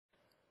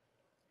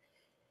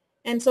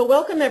And so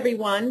welcome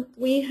everyone.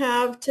 We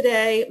have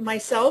today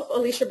myself,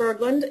 Alicia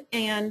Berglund,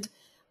 and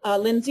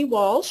Lindsay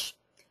Walsh.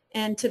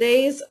 And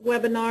today's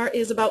webinar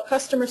is about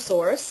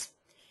CustomerSource.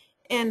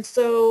 And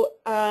so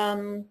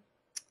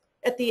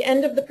at the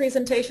end of the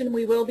presentation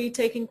we will be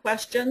taking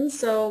questions,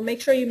 so make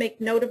sure you make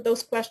note of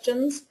those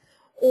questions,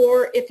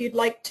 or if you'd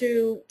like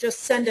to just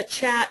send a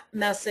chat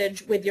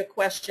message with your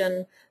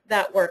question,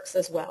 that works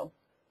as well.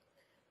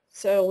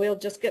 So we'll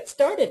just get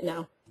started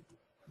now.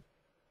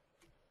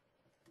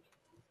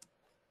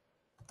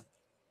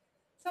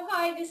 So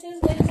hi, this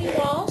is Lindsay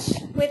Walsh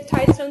with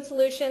Tidestone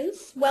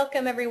Solutions.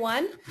 Welcome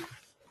everyone.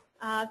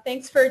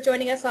 Thanks for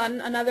joining us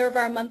on another of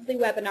our monthly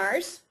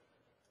webinars.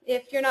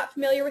 If you're not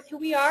familiar with who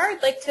we are,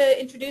 I'd like to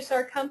introduce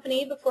our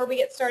company before we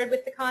get started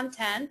with the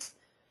content.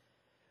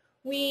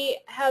 We're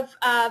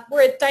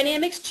a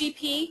Dynamics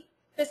GP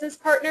business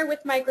partner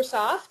with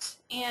Microsoft,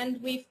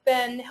 and we've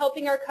been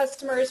helping our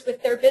customers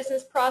with their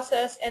business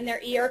process and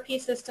their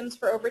ERP systems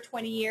for over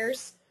 20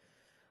 years.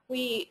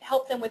 We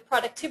help them with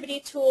productivity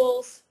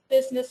tools,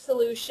 business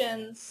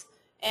solutions,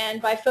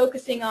 and by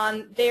focusing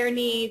on their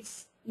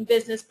needs,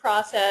 business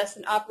process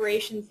and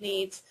operations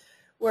needs,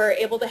 we're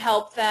able to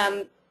help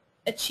them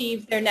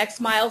achieve their next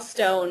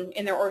milestone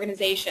in their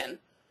organization.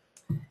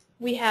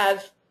 We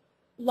have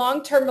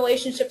long-term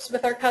relationships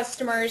with our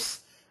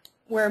customers.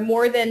 We're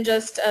more than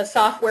just a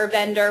software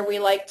vendor. We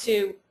like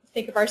to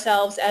think of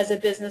ourselves as a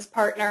business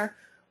partner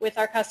with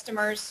our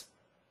customers.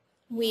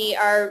 We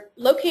are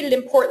located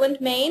in Portland,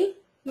 Maine.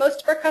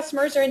 Most of our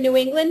customers are in New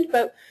England,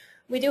 but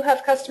we do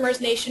have customers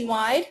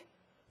nationwide.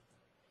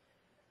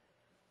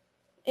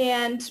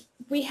 And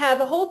we have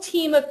a whole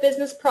team of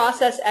business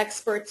process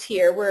experts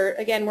here.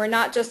 We're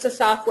not just a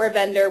software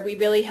vendor. We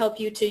really help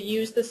you to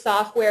use the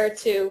software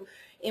to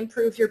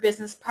improve your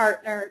business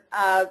partner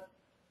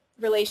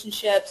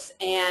relationships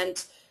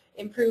and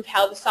improve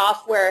how the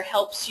software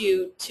helps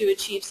you to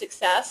achieve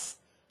success.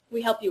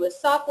 We help you with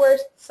software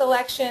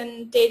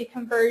selection, data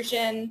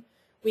conversion.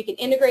 We can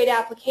integrate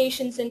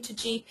applications into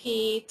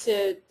GP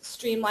to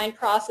streamline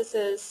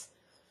processes.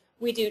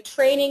 We do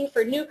training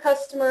for new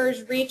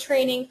customers,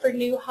 retraining for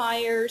new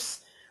hires.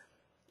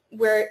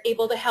 We're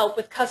able to help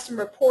with custom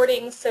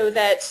reporting so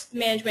that the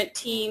management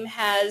team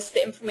has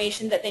the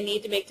information that they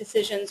need to make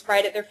decisions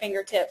right at their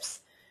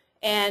fingertips.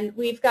 And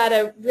we've got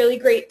a really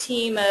great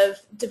team of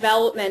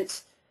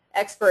development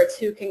experts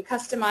who can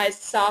customize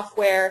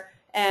software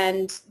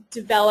and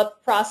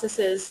develop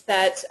processes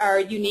that are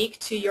unique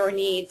to your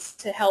needs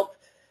to help,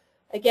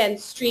 again,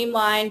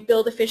 streamline,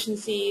 build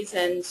efficiencies,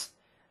 and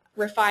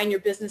refine your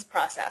business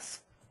process.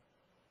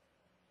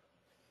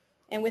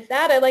 And with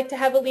that, I'd like to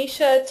have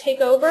Alicia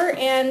take over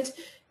and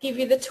give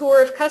you the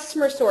tour of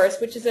CustomerSource,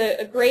 which is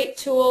a great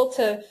tool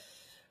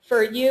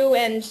for you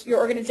and your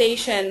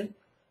organization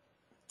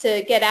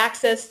to get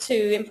access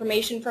to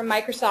information from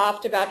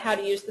Microsoft about how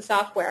to use the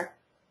software.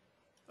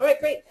 All right,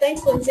 great.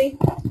 Thanks, Lindsay.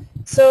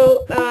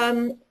 So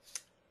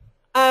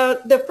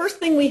the first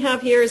thing we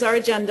have here is our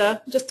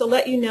agenda, just to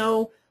let you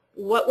know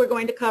what we're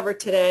going to cover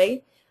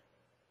today.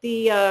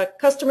 The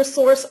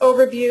CustomerSource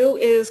overview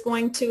is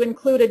going to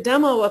include a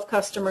demo of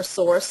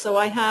CustomerSource. So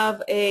I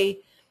have a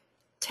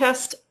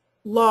test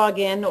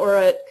login, or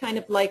a kind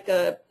of like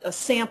a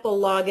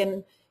sample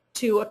login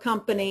to a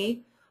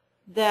company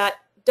that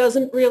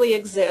doesn't really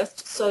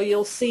exist. So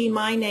you'll see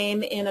my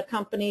name in a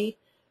company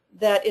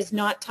that is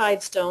not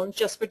Tidestone,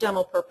 just for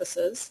demo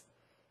purposes.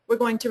 We're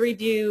going to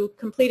review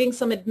completing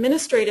some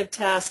administrative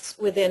tasks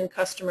within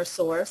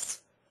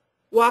CustomerSource,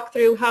 walk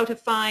through how to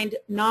find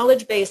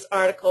knowledge-based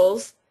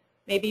articles.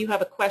 Maybe you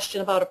have a question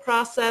about a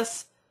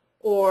process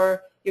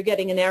or you're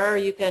getting an error.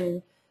 You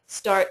can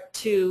start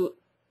to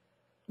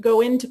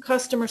go into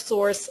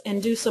CustomerSource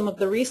and do some of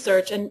the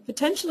research and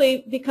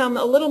potentially become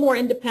a little more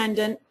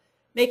independent,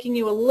 making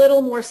you a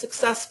little more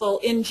successful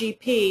in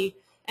GP.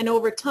 And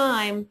over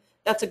time,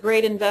 that's a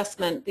great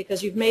investment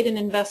because you've made an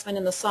investment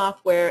in the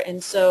software,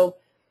 and so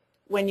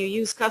when you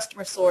use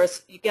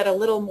CustomerSource, you get a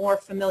little more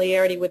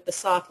familiarity with the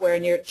software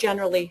and you're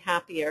generally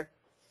happier.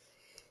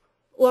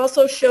 We'll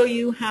also show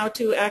you how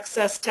to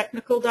access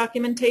technical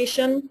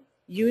documentation,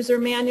 user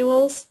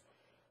manuals,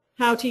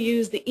 how to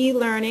use the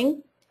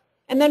e-learning,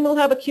 and then we'll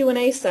have a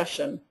Q&A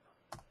session.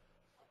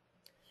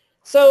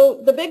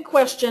 So the big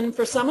question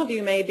for some of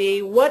you may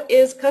be, what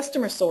is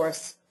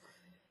CustomerSource?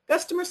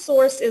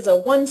 CustomerSource is a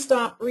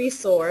one-stop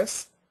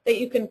resource that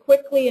you can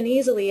quickly and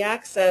easily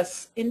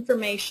access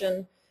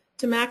information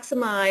to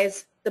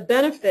maximize the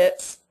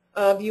benefits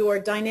of your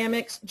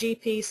Dynamics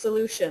GP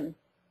solution.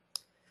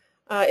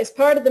 As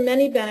part of the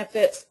many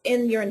benefits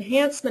in your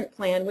enhancement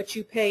plan, which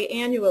you pay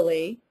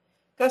annually,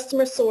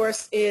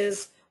 CustomerSource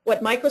is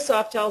what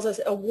Microsoft tells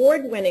us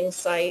award-winning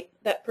site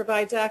that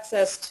provides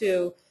access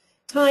to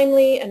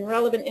timely and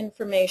relevant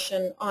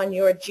information on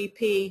your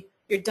GP,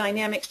 your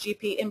Dynamics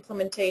GP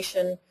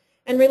implementation,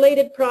 and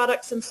related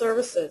products and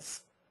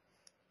services.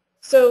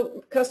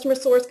 So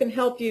CustomerSource can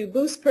help you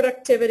boost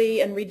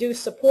productivity and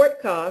reduce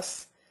support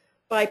costs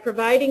by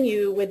providing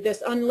you with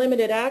this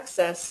unlimited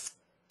access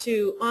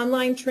to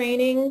online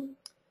training,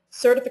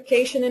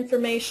 certification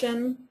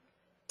information,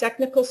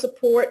 technical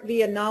support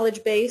via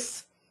knowledge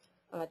base,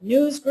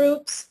 news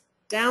groups,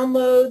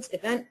 downloads,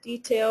 event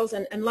details,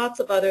 and lots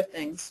of other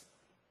things.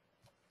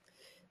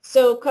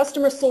 So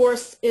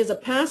CustomerSource is a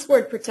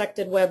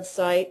password-protected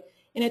website,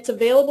 and it's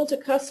available to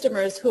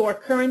customers who are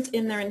current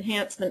in their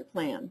enhancement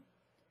plan.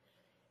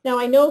 Now,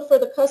 I know for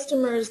the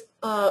customers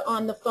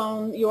on the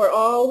phone, you're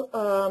all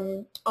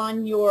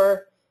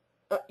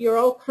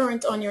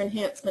current on your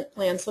enhancement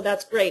plan, so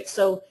that's great.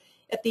 So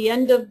at the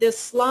end of this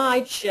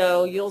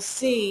slideshow, you'll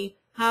see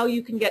how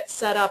you can get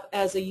set up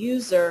as a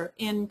user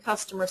in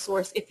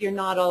CustomerSource if you're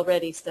not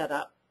already set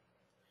up.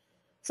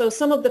 So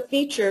some of the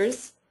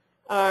features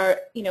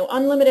are,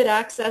 unlimited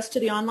access to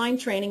the online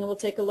training, and we'll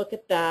take a look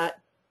at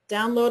that,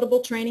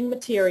 downloadable training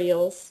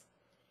materials,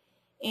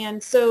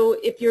 and so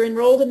if you're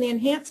enrolled in the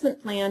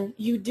enhancement plan,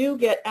 you do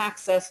get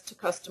access to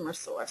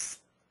CustomerSource.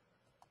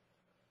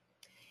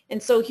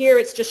 And so here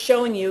it's just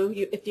showing you,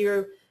 if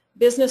your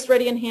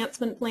business-ready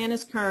enhancement plan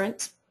is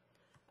current,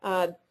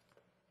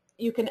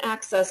 you can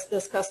access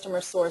this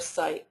CustomerSource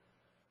site.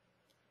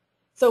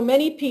 So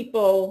many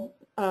people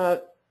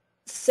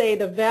say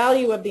the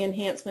value of the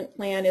enhancement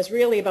plan is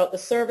really about the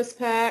service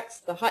packs,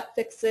 the hot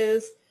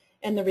fixes,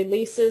 and the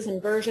releases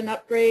and version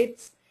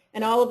upgrades,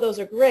 and all of those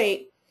are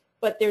great,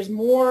 but there's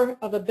more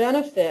of a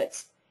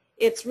benefit.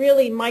 It's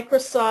really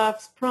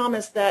Microsoft's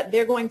promise that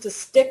they're going to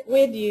stick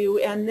with you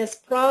and this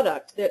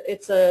product, that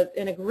it's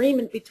an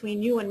agreement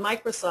between you and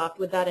Microsoft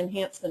with that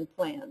enhancement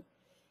plan.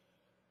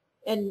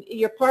 And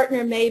your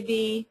partner may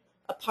be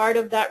a part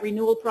of that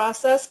renewal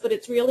process, but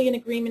it's really an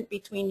agreement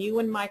between you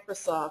and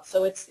Microsoft,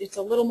 so it's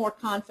a little more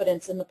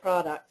confidence in the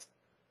product.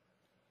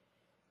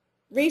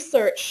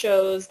 Research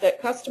shows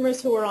that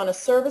customers who are on a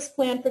service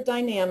plan for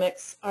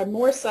Dynamics are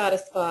more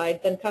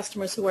satisfied than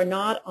customers who are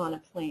not on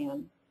a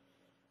plan.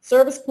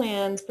 Service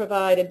plans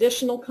provide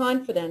additional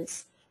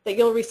confidence that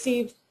you'll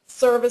receive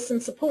service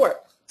and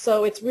support.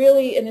 So it's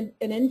really an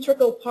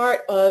integral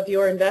part of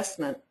your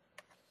investment.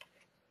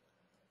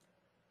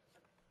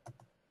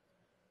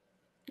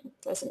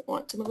 Doesn't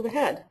want to move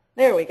ahead.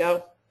 There we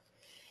go.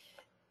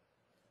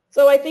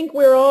 So I think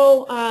we're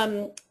all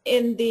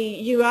in the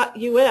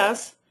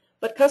US,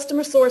 but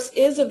CustomerSource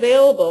is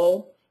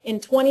available in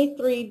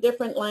 23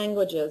 different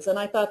languages, and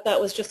I thought that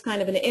was just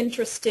kind of an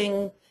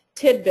interesting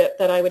tidbit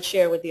that I would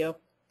share with you.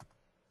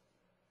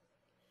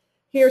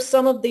 Here's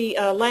some of the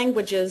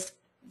languages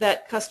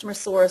that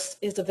CustomerSource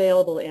is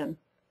available in.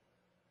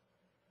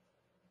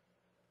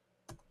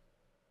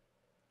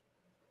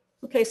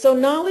 Okay, so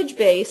knowledge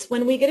base,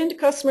 when we get into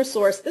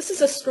CustomerSource, this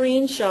is a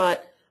screenshot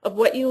of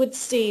what you would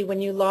see when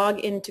you log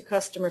into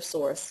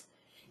CustomerSource.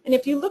 And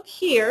if you look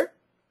here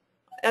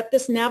at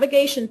this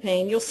navigation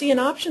pane, you'll see an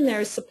option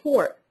there is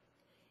support.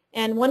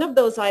 And one of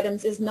those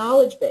items is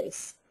knowledge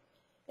base.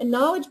 And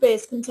knowledge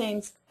base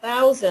contains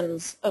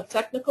thousands of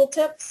technical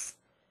tips,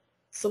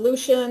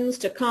 solutions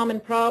to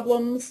common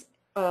problems,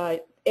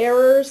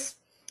 errors,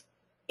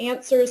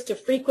 answers to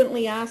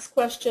frequently asked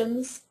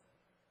questions.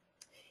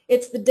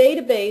 It's the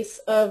database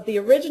of the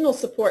original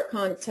support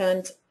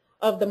content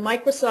of the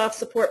Microsoft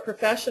support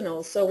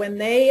professionals. So when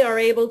they are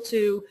able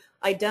to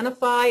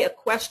identify a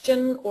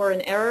question or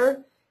an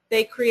error,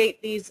 they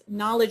create these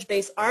knowledge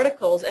base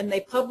articles and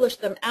they publish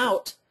them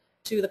out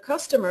to the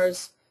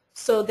customers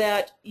so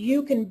that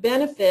you can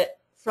benefit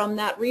from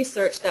that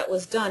research that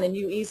was done and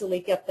you easily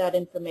get that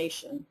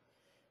information.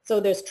 So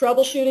there's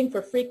troubleshooting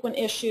for frequent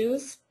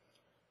issues.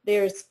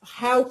 There's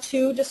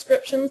how-to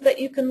descriptions that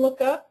you can look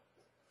up.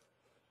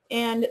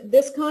 And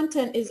this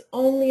content is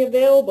only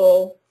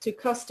available to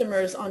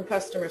customers on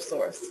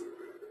CustomerSource.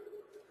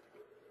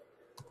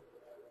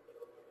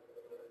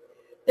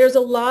 There's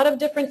a lot of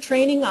different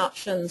training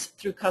options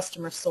through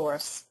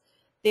CustomerSource.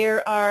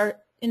 There are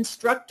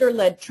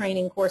instructor-led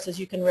training courses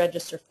you can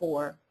register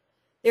for.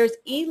 There's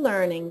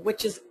e-learning,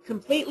 which is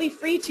completely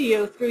free to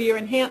you through your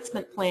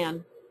enhancement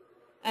plan.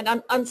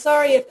 And I'm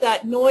sorry if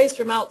that noise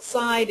from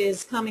outside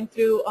is coming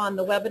through on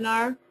the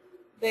webinar.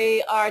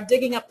 They are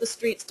digging up the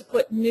streets to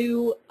put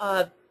new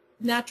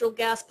natural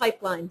gas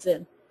pipelines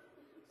in.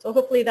 So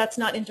hopefully that's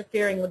not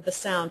interfering with the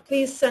sound.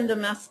 Please send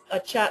a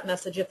chat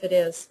message if it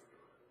is.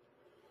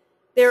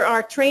 There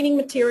are training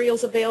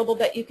materials available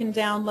that you can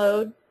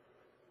download.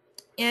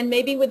 And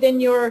maybe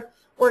within your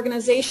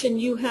organization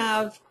you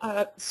have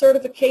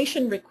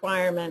certification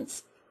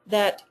requirements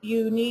that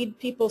you need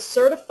people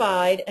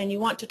certified and you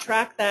want to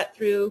track that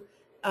through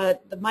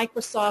the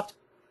Microsoft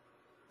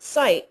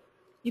site.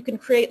 You can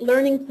create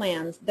learning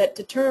plans that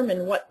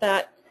determine what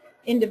that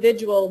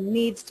individual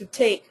needs to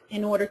take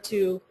in order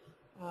to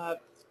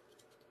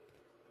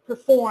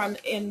perform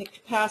in the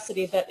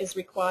capacity that is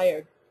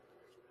required.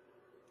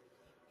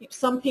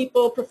 Some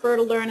people prefer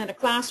to learn in a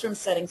classroom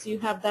setting, so you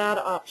have that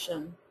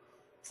option.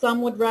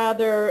 Some would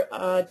rather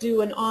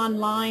do an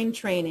online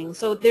training.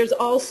 So there's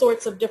all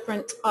sorts of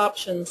different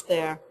options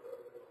there.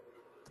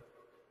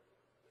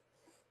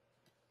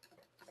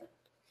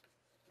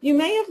 You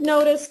may have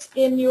noticed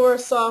in your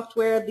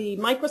software the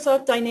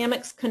Microsoft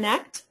Dynamics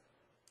Connect.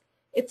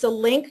 It's a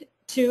link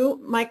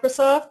to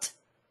Microsoft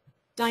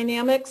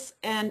Dynamics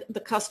and the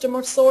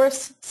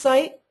CustomerSource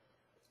site.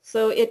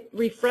 So it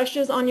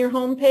refreshes on your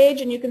home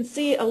page, and you can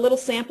see a little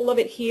sample of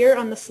it here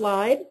on the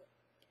slide.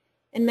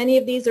 And many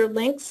of these are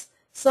links.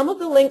 Some of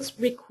the links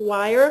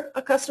require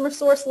a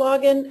CustomerSource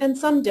login and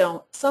some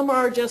don't. Some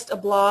are just a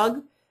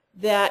blog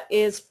that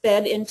is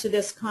fed into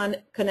this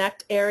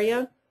Connect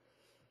area.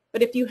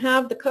 But if you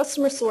have the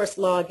CustomerSource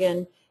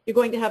login, you're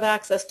going to have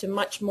access to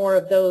much more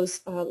of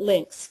those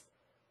links.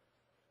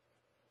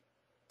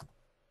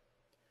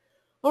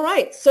 All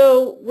right,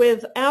 so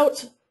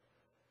without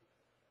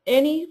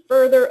any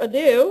further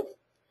ado,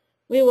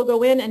 we will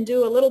go in and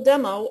do a little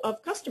demo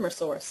of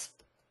CustomerSource.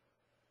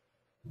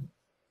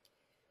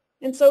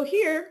 And so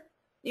here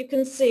you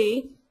can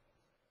see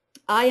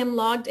I am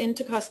logged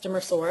into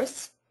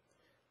CustomerSource.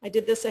 I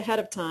did this ahead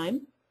of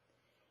time.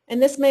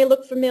 And this may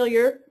look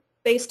familiar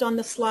based on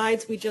the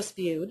slides we just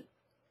viewed.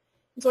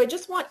 And so I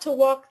just want to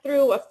walk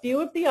through a few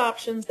of the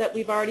options that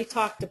we've already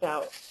talked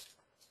about.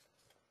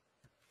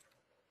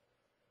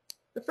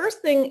 The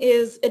first thing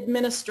is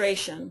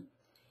administration.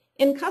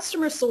 In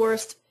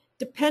CustomerSource,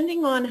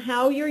 depending on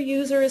how your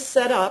user is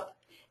set up,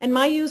 and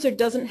my user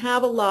doesn't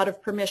have a lot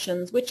of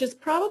permissions, which is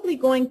probably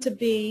going to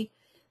be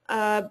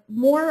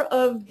more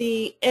of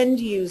the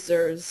end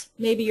users,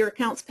 maybe your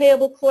accounts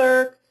payable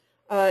clerk,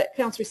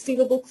 accounts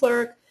receivable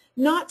clerk,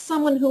 not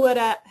someone who would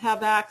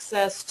have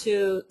access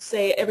to,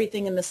 say,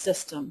 everything in the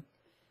system.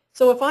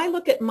 So if I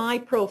look at my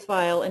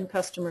profile in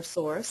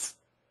CustomerSource,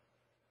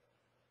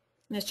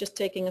 and it's just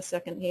taking a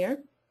second here,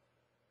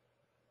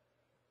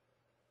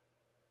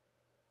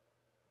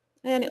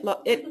 and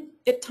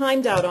it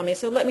timed out on me,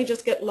 so let me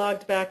just get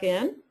logged back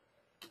in.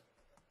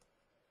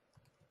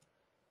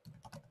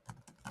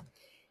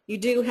 You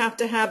do have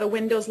to have a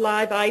Windows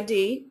Live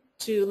ID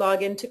to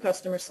log into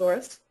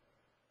CustomerSource.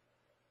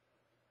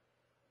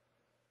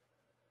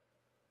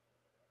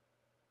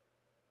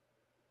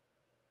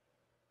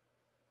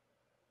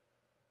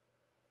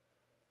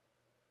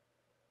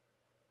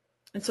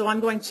 And so I'm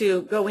going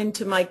to go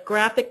into my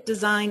Graphic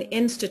Design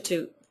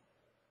Institute.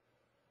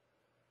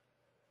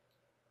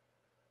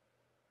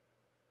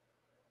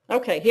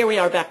 Okay, here we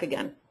are back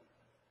again.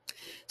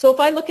 So if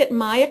I look at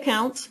my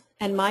account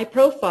and my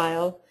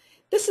profile,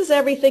 this is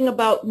everything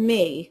about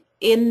me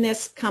in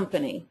this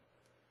company.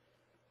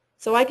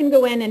 So I can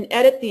go in and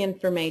edit the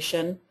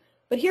information,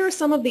 but here are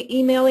some of the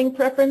emailing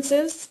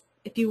preferences.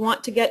 If you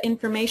want to get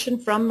information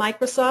from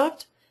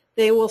Microsoft,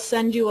 they will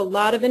send you a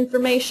lot of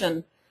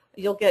information.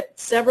 You'll get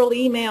several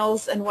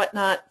emails and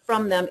whatnot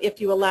from them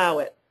if you allow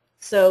it.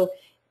 So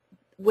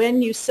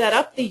when you set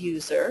up the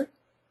user,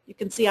 you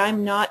can see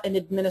I'm not an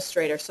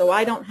administrator, so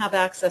I don't have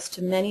access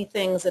to many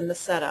things in the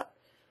setup.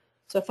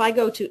 So if I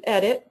go to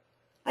edit,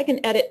 I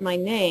can edit my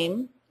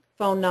name,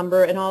 phone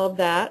number, and all of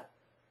that.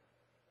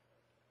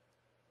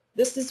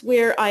 This is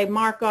where I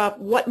mark off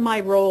what my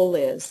role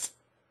is.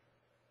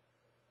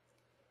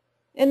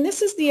 And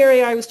this is the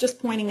area I was just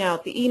pointing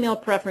out, the email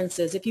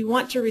preferences. If you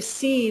want to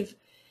receive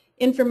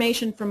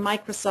information from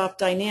Microsoft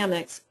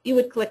Dynamics, you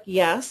would click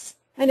yes,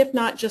 and if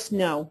not, just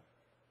no.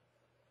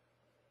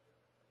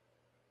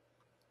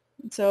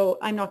 So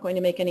I'm not going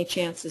to make any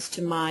chances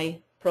to my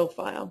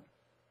profile.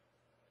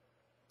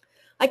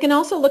 I can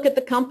also look at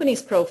the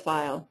company's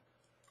profile,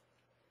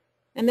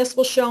 and this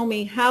will show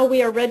me how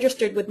we are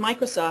registered with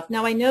Microsoft.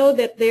 Now I know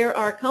that there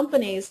are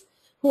companies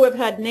who have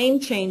had name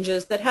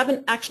changes that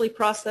haven't actually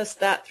processed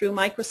that through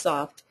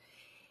Microsoft.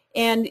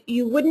 And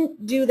you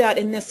wouldn't do that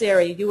in this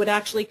area. You would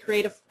actually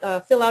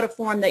fill out a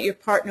form that your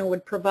partner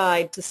would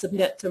provide to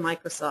submit to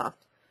Microsoft.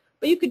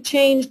 But you could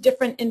change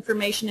different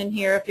information in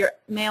here if your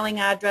mailing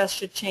address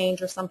should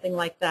change or something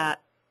like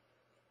that.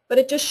 But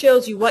it just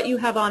shows you what you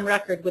have on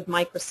record with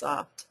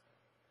Microsoft.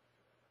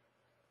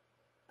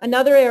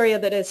 Another area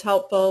that is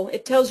helpful,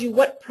 it tells you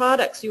what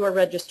products you are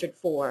registered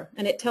for,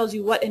 and it tells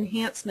you what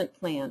enhancement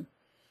plan.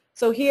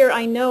 So here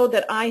I know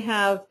that I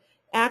have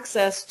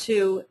access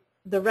to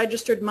the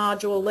registered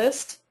module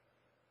list,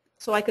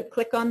 so I could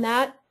click on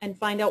that and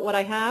find out what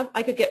I have.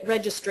 I could get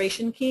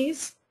registration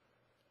keys.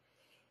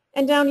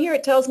 And down here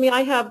it tells me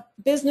I have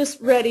Business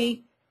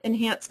Ready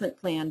Enhancement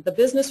Plan, the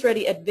Business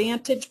Ready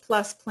Advantage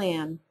Plus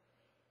Plan.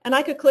 And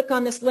I could click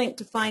on this link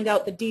to find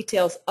out the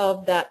details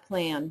of that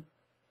plan.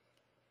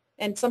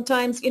 And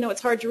sometimes, you know,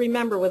 it's hard to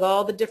remember with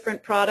all the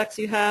different products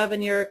you have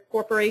in your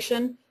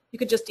corporation. You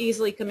could just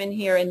easily come in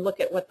here and look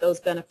at what those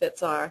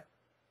benefits are.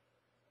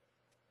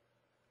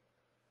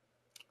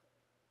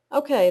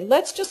 Okay,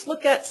 let's just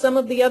look at some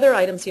of the other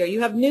items here.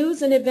 You have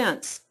news and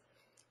events.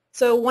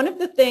 So one of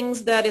the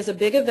things that is a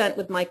big event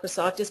with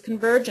Microsoft is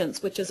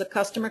Convergence, which is a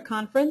customer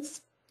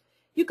conference.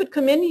 You could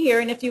come in here,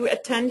 and if you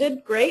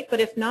attended, great, but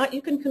if not,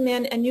 you can come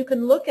in and you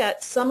can look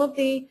at some of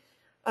the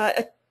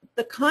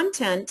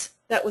content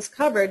that was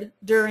covered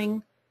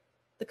during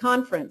the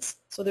conference.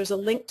 So there's a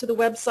link to the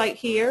website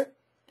here,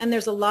 and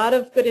there's a lot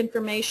of good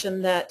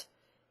information that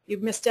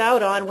you've missed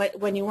out on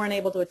when you weren't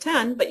able to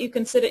attend, but you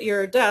can sit at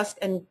your desk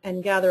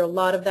and gather a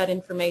lot of that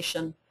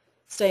information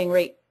staying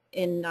right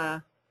in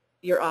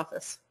your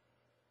office.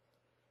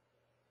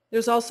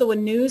 There's also a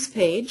news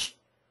page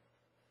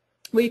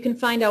where you can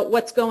find out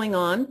what's going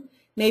on.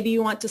 Maybe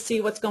you want to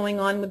see what's going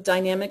on with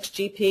Dynamics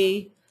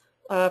GP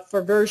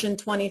for version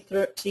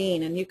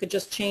 2013, and you could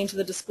just change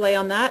the display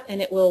on that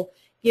and it will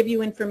give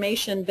you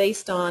information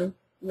based on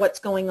what's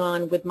going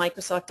on with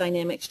Microsoft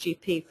Dynamics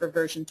GP for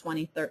version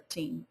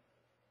 2013.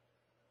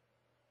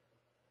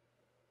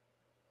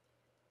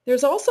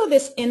 There's also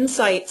this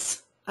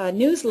Insights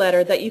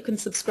newsletter that you can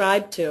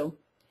subscribe to.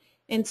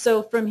 And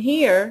so from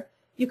here,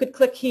 you could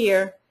click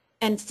here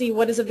and see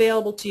what is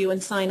available to you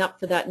and sign up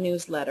for that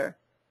newsletter.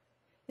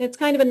 And it's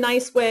kind of a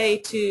nice way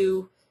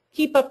to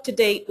keep up to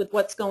date with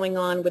what's going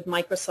on with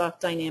Microsoft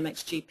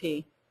Dynamics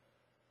GP.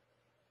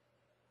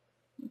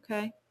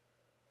 Okay.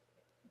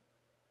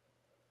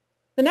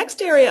 The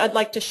next area I'd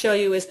like to show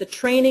you is the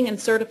training and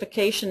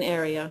certification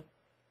area.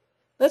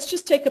 Let's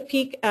just take a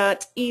peek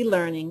at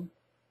e-learning.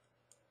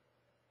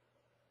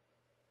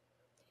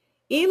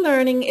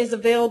 E-learning is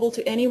available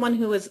to anyone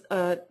who is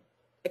a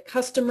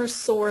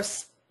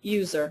CustomerSource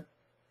user.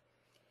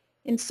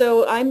 And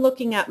so I'm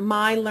looking at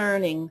My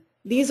Learning.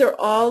 These are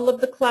all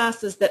of the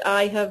classes that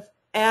I have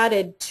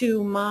added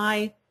to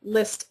my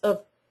list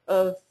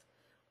of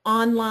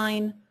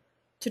online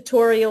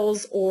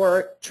tutorials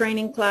or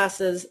training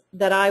classes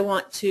that I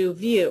want to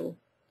view.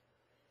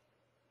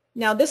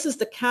 Now this is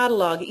the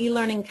catalog,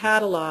 e-learning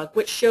catalog,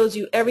 which shows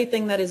you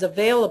everything that is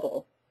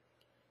available.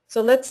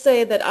 So let's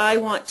say that I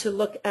want to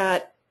look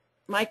at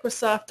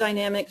Microsoft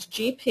Dynamics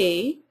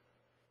GP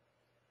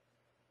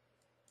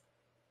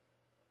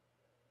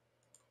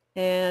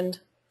and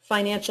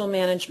financial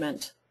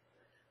management.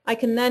 I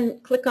can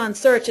then click on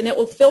search and it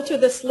will filter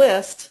this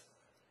list.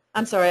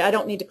 I'm sorry, I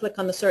don't need to click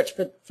on the search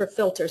for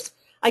filters.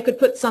 I could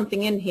put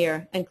something in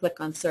here and click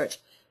on search.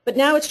 But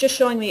now it's just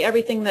showing me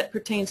everything that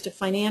pertains to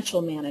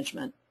financial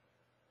management.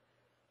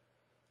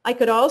 I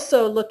could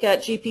also look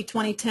at GP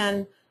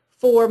 2010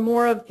 for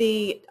more of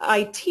the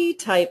IT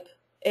type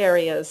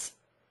areas.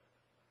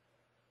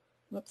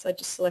 Whoops, I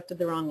just selected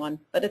the wrong one,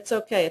 but it's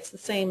okay, it's the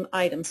same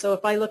item. So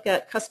if I look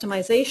at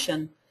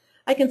customization,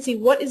 I can see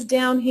what is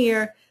down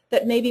here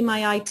that maybe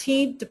my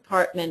IT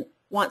department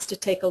wants to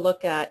take a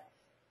look at.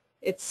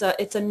 It's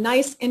a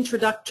nice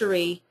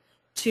introductory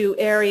to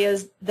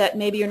areas that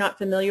maybe you're not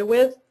familiar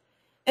with.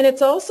 And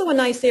it's also a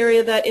nice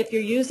area that if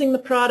you're using the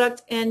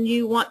product and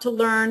you want to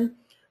learn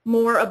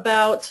more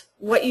about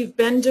what you've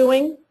been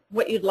doing,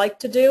 what you'd like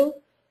to do,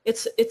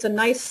 it's a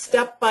nice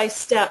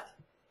step-by-step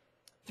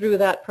through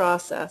that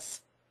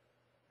process.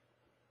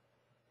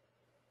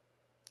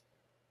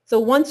 So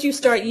once you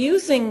start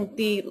using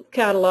the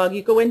catalog,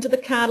 you go into the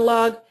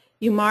catalog,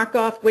 you mark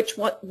off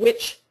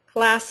which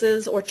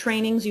classes or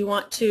trainings you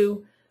want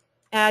to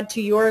add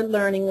to your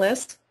learning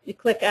list. You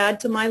click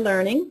Add to My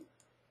Learning.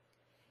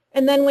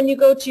 And then when you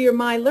go to your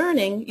My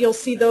Learning, you'll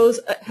see those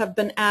have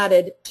been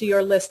added to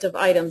your list of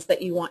items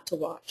that you want to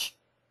watch.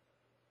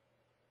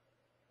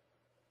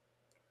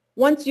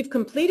 Once you've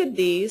completed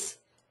these,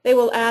 they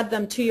will add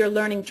them to your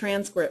learning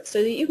transcript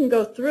so that you can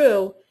go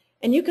through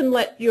and you can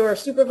let your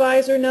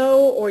supervisor know,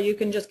 or you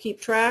can just keep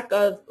track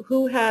of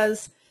who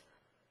has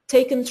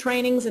taken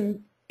trainings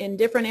in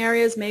different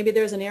areas. Maybe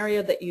there's an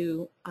area that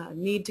you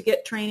need to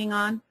get training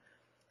on.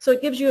 So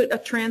it gives you a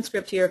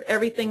transcript here of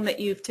everything that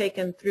you've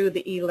taken through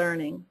the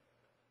e-learning.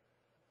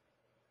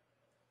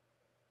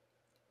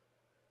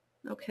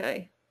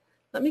 Okay,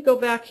 let me go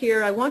back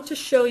here. I want to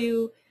show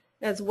you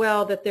as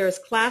well that there's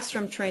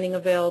classroom training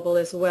available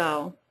as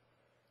well.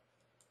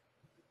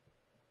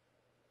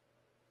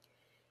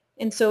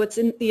 And so it's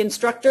in the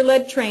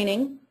instructor-led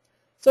training.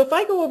 So if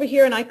I go over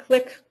here and I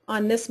click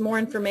on this More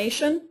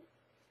Information,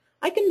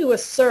 I can do a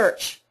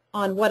search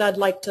on what I'd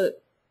like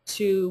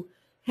to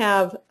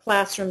have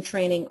classroom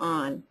training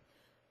on.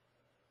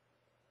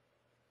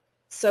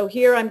 So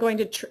here I'm going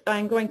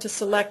to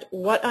select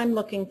what I'm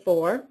looking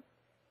for.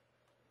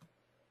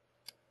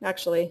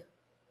 Actually,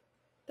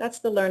 that's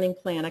the learning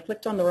plan. I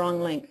clicked on the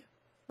wrong link.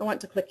 I want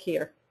to click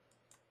here.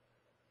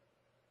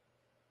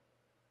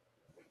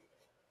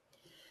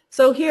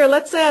 So here,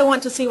 let's say I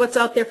want to see what's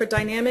out there for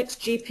Dynamics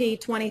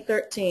GP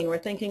 2013. We're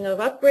thinking of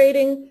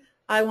upgrading.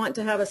 I want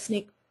to have a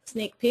sneak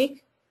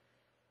peek.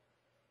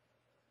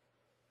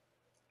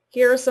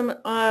 Here are some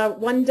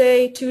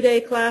one-day,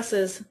 two-day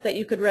classes that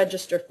you could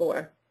register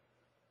for.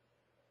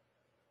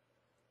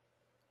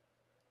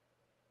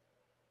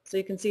 So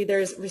you can see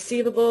there's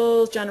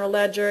receivables, general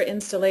ledger,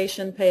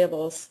 installation,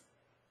 payables.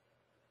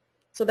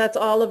 So that's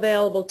all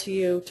available to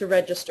you to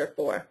register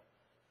for.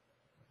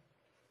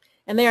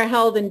 And they are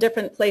held in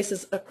different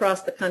places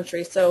across the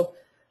country. So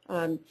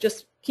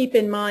just keep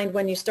in mind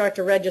when you start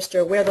to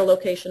register where the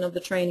location of the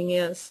training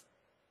is.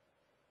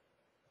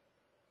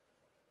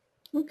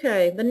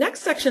 Okay, the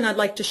next section I'd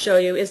like to show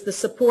you is the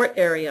support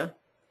area.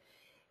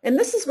 And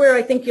this is where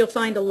I think you'll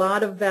find a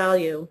lot of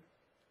value.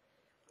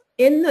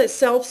 In the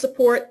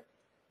self-support,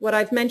 what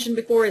I've mentioned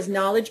before is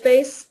knowledge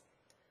base.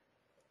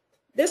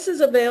 This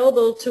is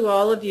available to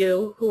all of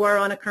you who are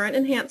on a current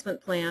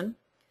enhancement plan,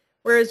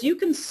 whereas you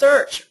can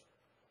search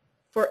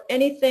for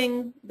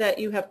anything that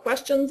you have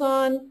questions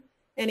on,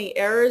 any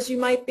errors you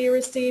might be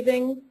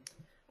receiving.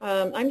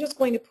 I'm just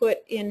going to put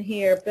in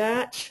here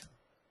batch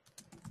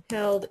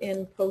held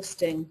in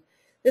posting.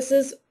 This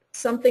is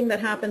something that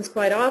happens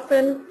quite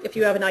often. If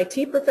you have an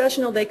IT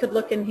professional, they could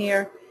look in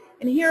here,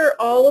 and here are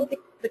all of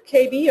the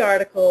KB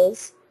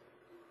articles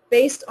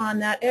based on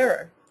that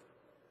error.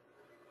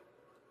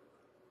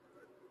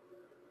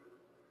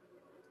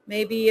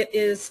 Maybe it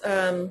is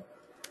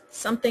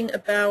something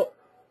about,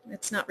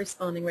 it's not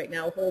responding right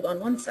now. Hold on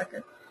one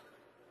second.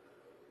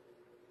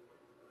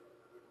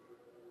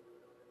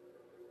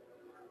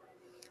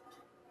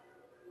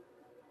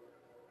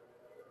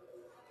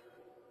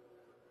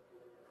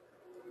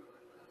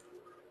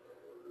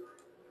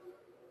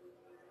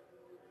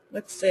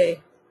 Let's see.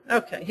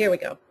 Okay, here we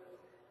go.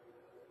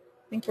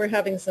 I think we're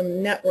having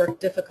some network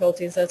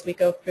difficulties as we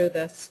go through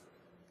this.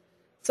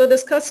 So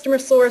this customer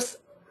source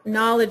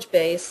knowledge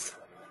base,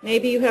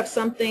 maybe you have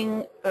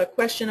something, a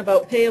question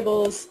about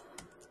payables,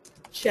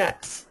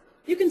 checks.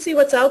 You can see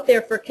what's out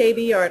there for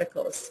KB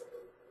articles.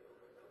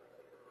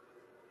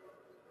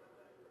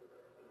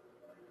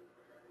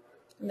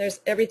 And there's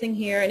everything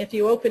here, and if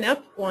you open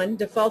up one,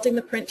 defaulting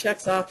the print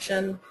checks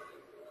option,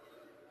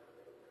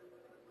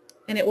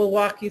 and it will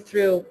walk you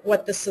through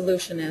what the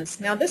solution is.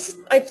 Now this,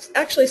 I've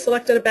actually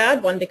selected a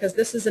bad one because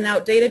this is an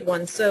outdated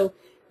one, so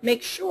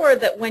make sure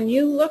that when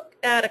you look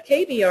at a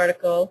KB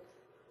article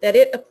that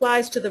it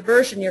applies to the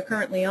version you're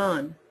currently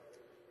on.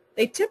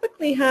 They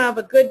typically have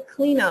a good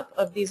cleanup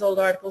of these old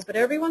articles, but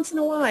every once in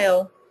a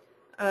while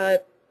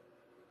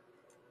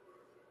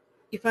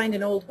you find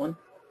an old one.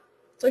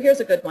 So here's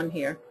a good one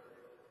here.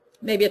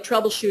 Maybe a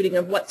troubleshooting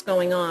of what's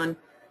going on.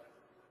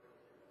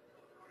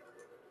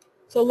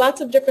 So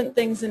lots of different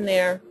things in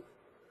there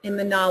in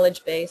the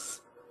knowledge base.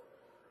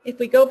 If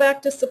we go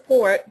back to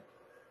support,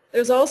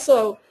 there's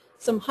also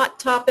some hot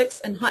topics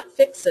and hot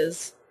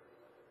fixes.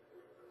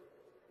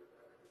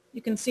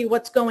 You can see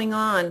what's going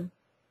on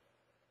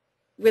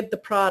with the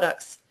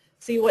products.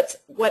 See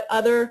what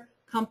other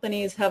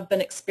companies have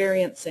been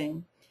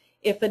experiencing.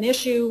 If an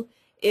issue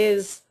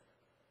is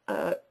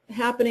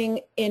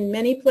happening in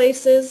many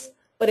places,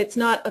 but it's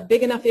not a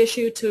big enough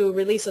issue to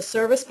release a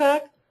service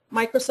pack,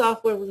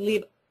 Microsoft will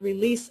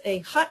release a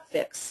hot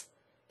fix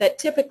that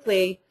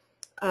typically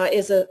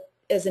is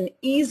an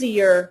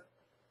easier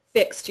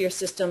fix to your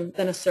system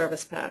than a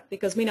service pack,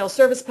 because we know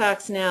service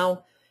packs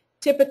now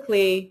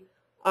typically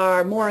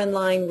are more in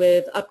line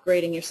with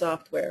upgrading your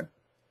software.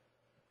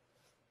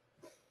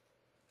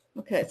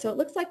 Okay, so it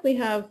looks like we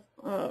have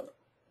a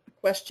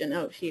question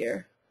out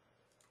here.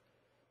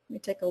 Let me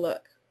take a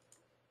look.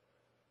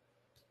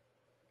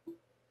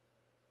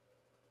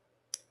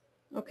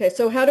 Okay,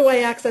 so how do I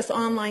access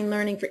online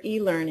learning for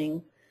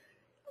e-learning?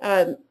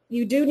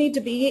 You do need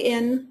to be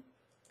in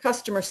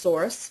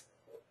CustomerSource,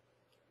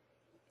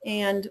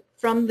 and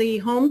from the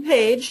home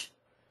page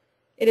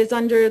it is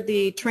under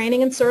the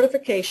training and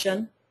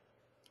certification,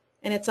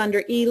 and it's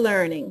under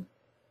e-learning.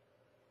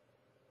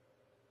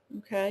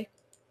 Okay,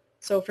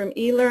 so from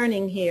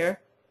e-learning here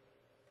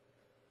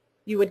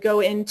you would go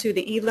into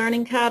the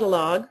e-learning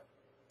catalog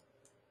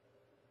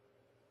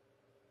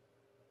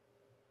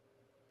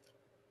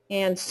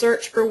and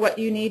search for what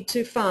you need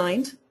to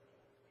find,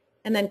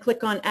 and then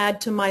click on Add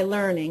to My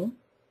Learning.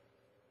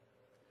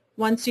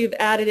 Once you've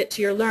added it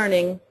to your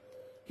learning,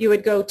 you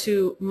would go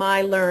to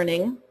My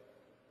Learning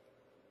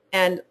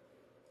and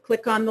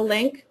click on the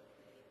link,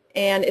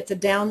 and it's a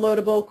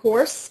downloadable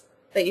course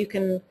that you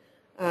can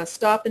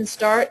stop and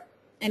start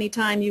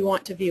anytime you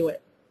want to view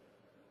it.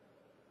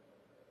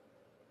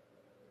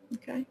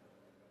 Okay,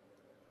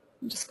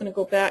 I'm just going to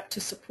go back to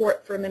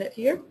support for a minute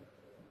here.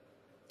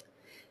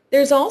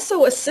 There's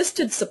also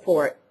assisted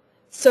support.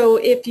 So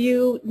if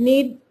you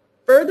need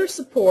further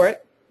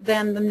support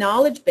than the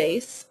knowledge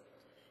base,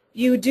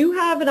 you do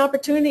have an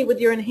opportunity with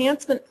your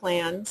enhancement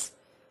plans,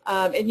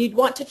 and you'd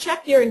want to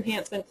check your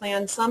enhancement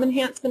plans. Some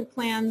enhancement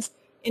plans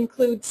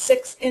include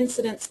 6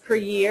 incidents per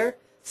year.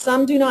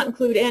 Some do not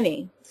include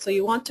any. So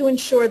you want to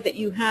ensure that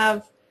you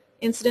have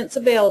incidents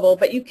available,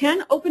 but you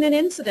can open an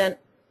incident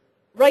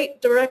right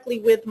directly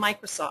with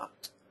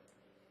Microsoft.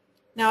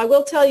 Now I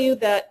will tell you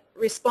that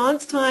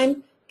response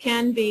time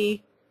can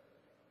be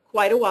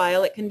quite a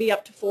while. It can be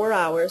up to 4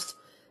 hours.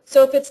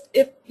 So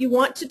if you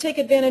want to take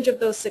advantage of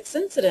those 6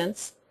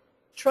 incidents,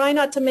 try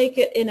not to make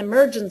it an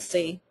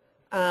emergency,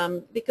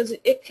 because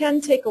it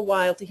can take a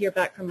while to hear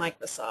back from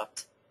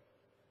Microsoft.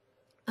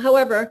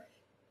 However,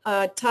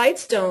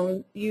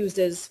 Tidestone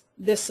uses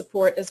this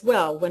support as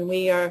well. When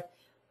we are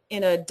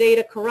in a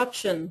data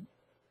corruption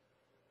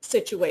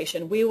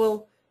situation, we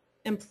will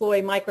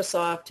employ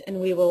Microsoft and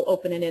we will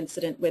open an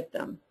incident with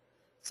them.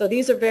 So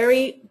these are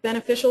very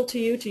beneficial to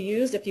you to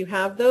use if you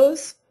have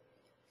those.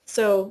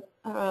 So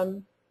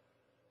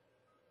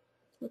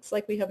looks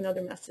like we have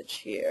another message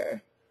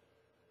here.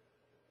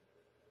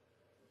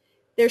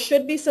 There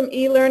should be some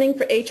e-learning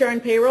for HR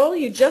and payroll.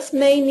 You just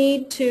may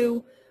need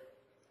to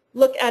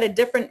look at a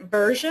different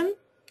version,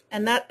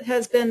 and that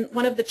has been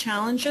one of the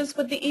challenges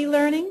with the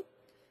e-learning.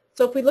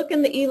 So if we look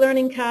in the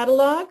e-learning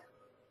catalog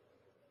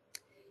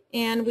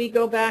and we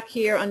go back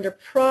here under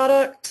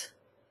product,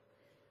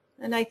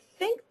 and I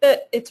think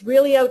that it's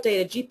really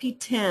outdated.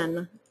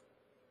 GP10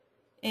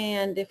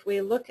 And if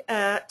we look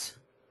at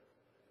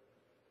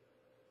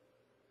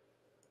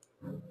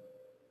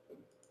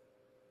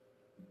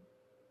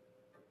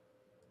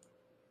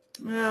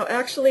well,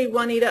 actually,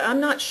 Juanita, I'm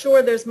not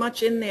sure there's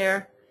much in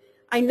there.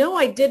 I know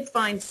I did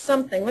find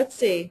something. Let's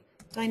see.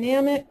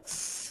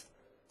 Dynamics.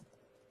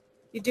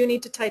 You do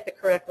need to type it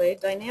correctly.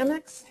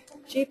 Dynamics,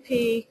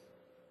 GP,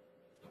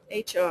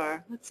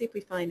 HR. Let's see if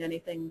we find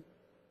anything.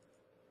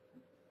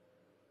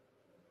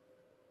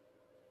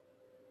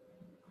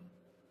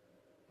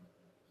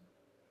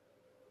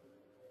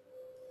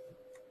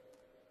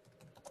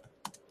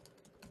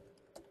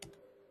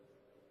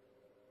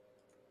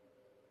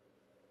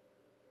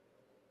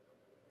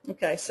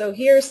 Okay, so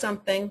here's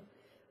something.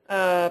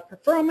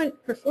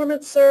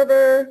 Performance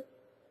server,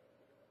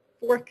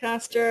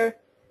 forecaster.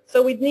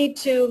 So we'd need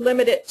to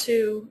limit it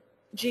to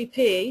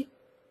GP.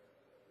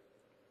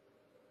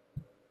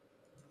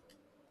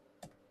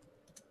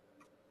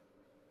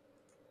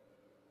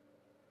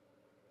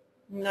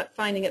 I'm not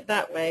finding it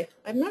that way.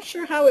 I'm not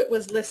sure how it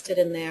was listed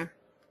in there.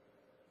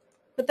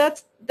 But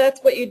that's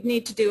what you'd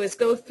need to do, is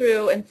go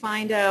through and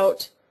find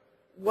out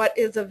what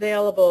is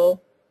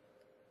available.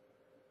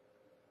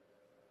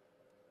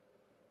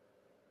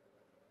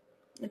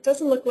 It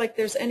doesn't look like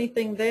there's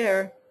anything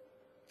there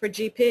for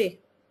GP.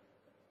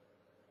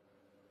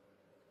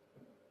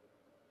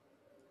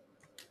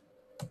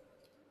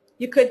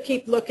 You could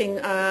keep looking.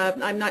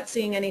 I'm not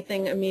seeing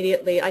anything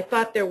immediately. I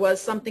thought there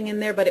was something in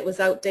there, but it was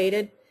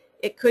outdated.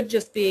 It could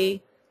just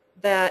be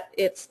that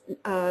it's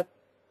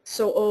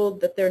so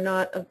old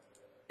that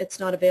it's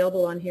not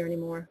available on here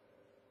anymore.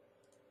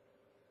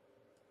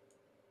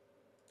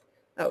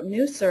 Oh,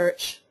 new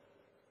search.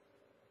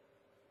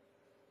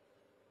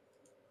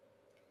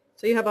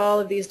 So you have all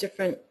of these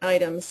different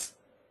items.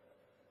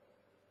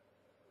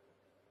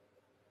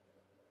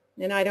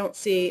 And I don't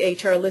see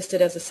HR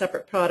listed as a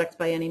separate product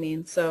by any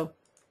means. So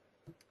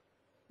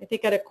I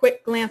think at a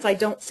quick glance, I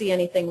don't see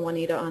anything,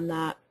 Juanita, on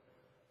that.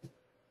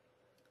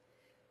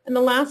 And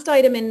the last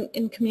item in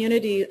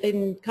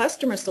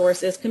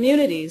CustomerSource is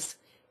communities.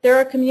 There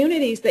are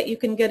communities that you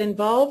can get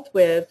involved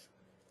with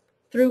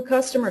through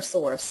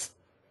CustomerSource.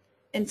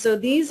 And so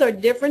these are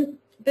different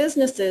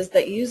businesses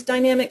that use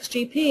Dynamics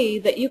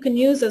GP that you can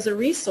use as a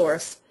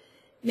resource.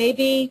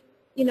 Maybe,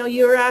 you know,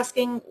 you're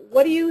asking,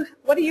 what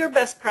are your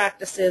best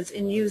practices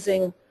in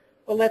using,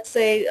 well, let's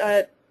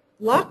say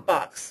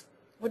Lockbox.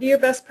 What are your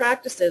best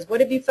practices? What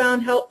have you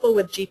found helpful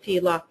with GP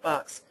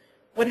Lockbox?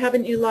 What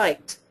haven't you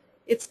liked?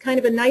 It's kind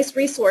of a nice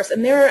resource,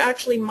 and there are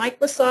actually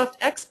Microsoft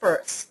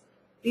experts.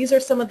 These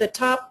are some of the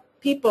top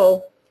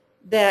people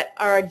that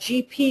are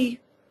GP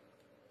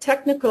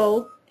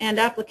technical and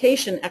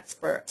application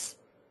experts.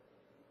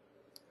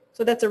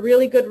 So that's a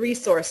really good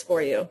resource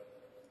for you.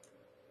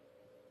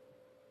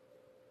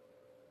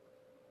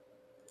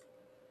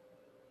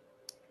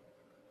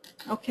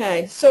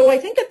 Okay, so I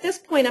think at this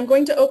point I'm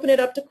going to open it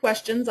up to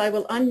questions. I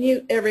will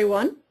unmute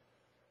everyone.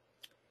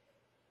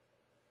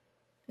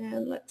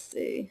 And let's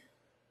see.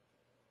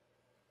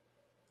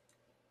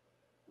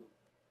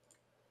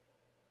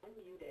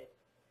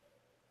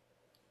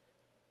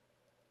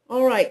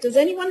 All right, does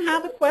anyone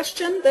have a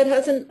question that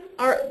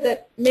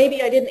that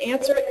maybe I didn't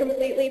answer it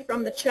completely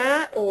from the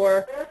chat,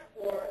 or?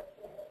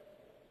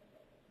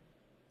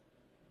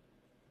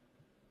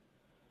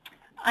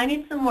 I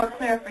need some more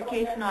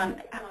clarification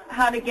on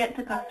how to get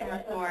to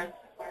CustomerSource.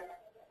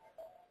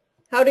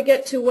 How to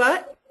get to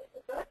what?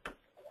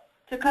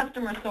 To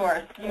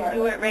CustomerSource. You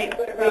do it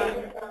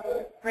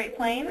right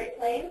plain?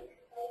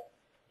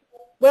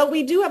 Well,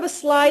 we do have a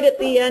slide at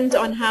the end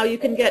on how you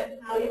can get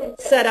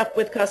set up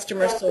with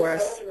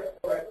CustomerSource.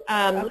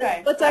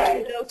 Okay. Let's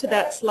actually go to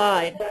that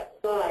slide.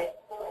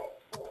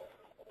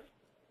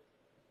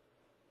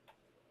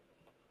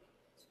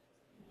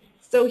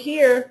 So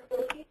here,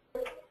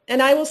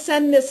 and I will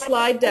send this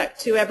slide deck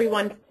to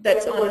everyone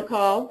that's on the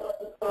call.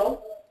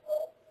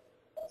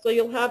 So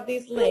you'll have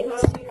these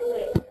links.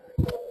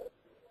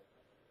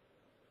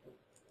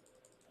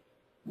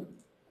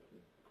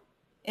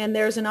 And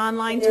there's an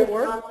online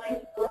tour.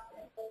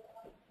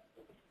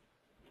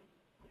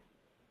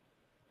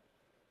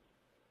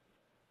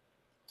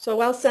 So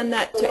I'll send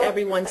that to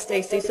everyone,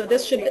 Stacy. So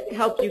this should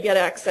help you get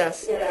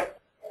access. And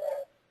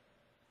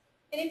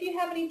if you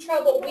have any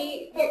trouble,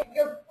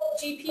 your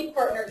GP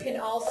partner can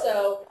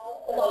also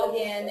log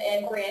in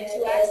and grant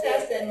you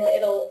access, and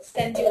it'll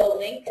send you a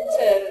link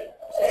to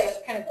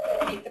just kind of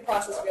make the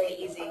process really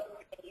easy.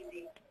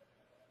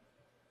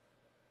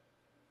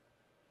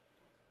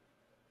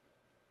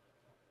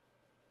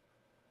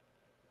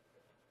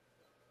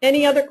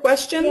 Any other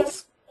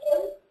questions?